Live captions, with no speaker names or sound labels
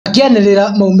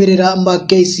Akianĩrĩra maumĩrĩra ma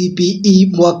KCPE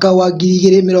mwaka wa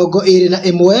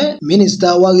 2021,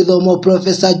 Minister wa Gĩthomo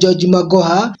Professor George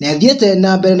Magoha nĩ athiĩte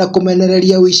na mbere na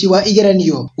kũmenereria ũici wa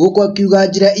igeranio, gũkũ akiuga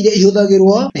njĩra iria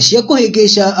ihũthagĩrwo nĩ cia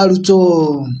kũhĩngĩca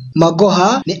arutwo.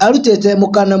 Magoha nĩ arutĩte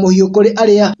mũkana mũhiũ kũrĩ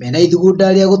arĩa mena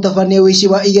ithugunda rĩa gũtabania ũici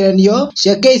wa igeranio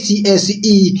cia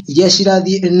KCSE iria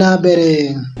cirathiĩ na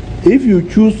mbere. If you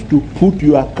choose to put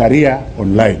your career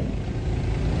online,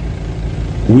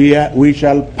 we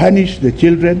shall punish the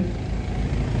children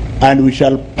and we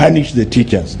shall punish the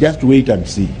teachers. Just wait and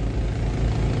see.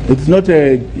 It's not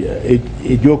a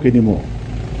joke anymore,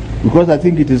 because I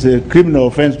think it is a criminal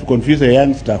offense to confuse a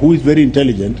youngster who is very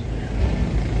intelligent.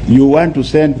 You want to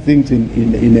send things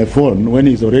in a phone when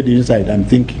he's already inside and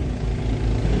thinking.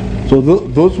 So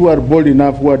those who are bold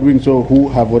enough, who are doing so, who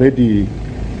have already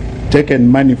taken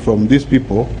money from these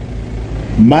people,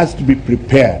 must be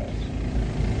prepared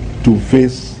to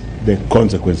face the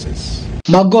consequences.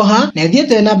 Magoha nĩ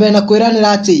athiĩte na mbere na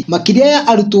kwĩranĩra atĩ makĩria ya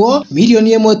arutwo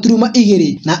milioni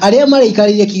 1.2 na arĩa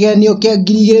marĩikarĩire kĩgeranio kĩa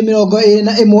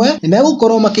 2021 nĩ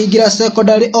megũkorwo makĩingĩra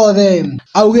secondary othe.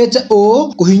 Augĩte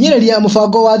ũũ kũhinyĩrĩria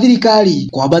mũbango wa thirikari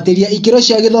kwambatĩria ikĩro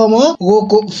cia gĩthomo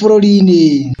gũkũ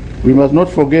bũrũri-inĩ. We must not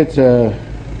forget the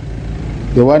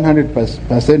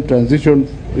 100% transition,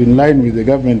 in line with the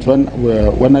government's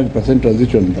 100%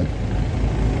 transition, that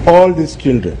all these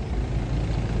children,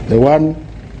 the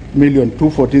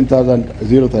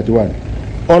 1,214,031,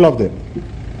 all of them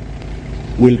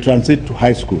will transit to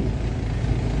high school.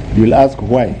 You will ask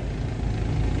why.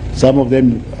 Some of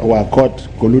them were caught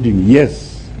colluding.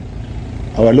 Yes,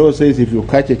 our law says if you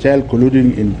catch a child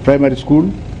colluding in primary school,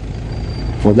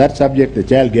 for that subject the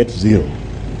child gets 0.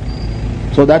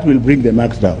 So that will bring the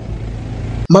marks down.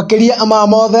 Makĩria ama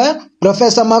mothe,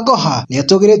 Professor Magoha nĩ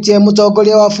atũgĩrĩtie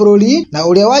mũtongoria wa bũrũri na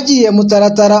ũrĩa wanjirie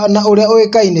mũtaratara na ũrĩa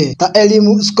ũĩkaine ta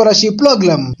elimu scholarship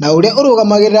program na ũrĩa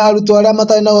ũrũgamagĩrĩra arutwo arĩa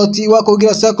matarĩ na ũhoti wa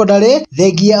kũingĩra secondary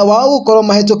thengia wa gũkorwo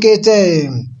mahĩtũkĩte.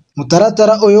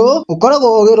 Mũtaratara ũyũ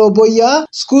ũkoragwo ũgĩrũmbũiya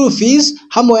school fees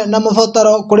hamwe na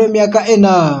mabataro kũrĩ mĩaka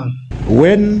 4.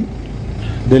 When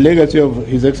the legacy of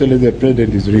His Excellency the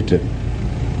President is written,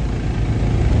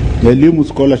 the elimu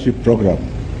scholarship program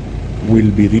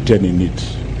will be written in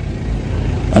it.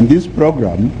 And this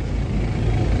program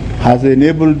has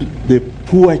enabled the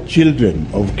poor children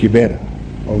of Kibera,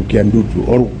 of Kiandutu,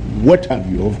 or what have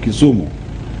you, of Kisumu,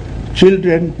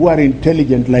 children who are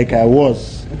intelligent like I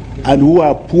was and who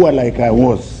are poor like I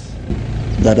was,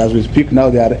 that as we speak now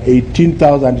there are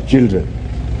 18,000 children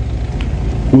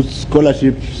whose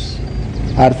scholarships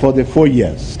are for the 4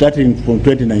 years starting from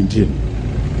 2019.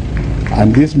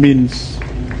 And this means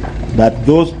that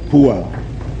those poor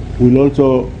will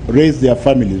also raise their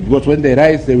families, because when they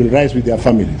rise, they will rise with their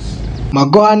families.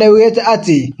 Magoha nĩ augĩte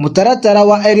atĩ mũtaratara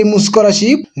wa elimu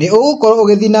scholarship nĩ ũgũkorwo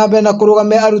ũgĩthiĩ na mbere na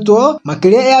kũrũgamia arutwo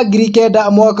makĩria ya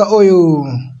 9,000 mwaka ũyũ.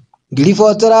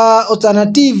 Ngĩribotera Utana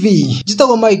TV,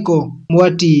 njĩtagwo Michael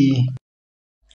Mwati.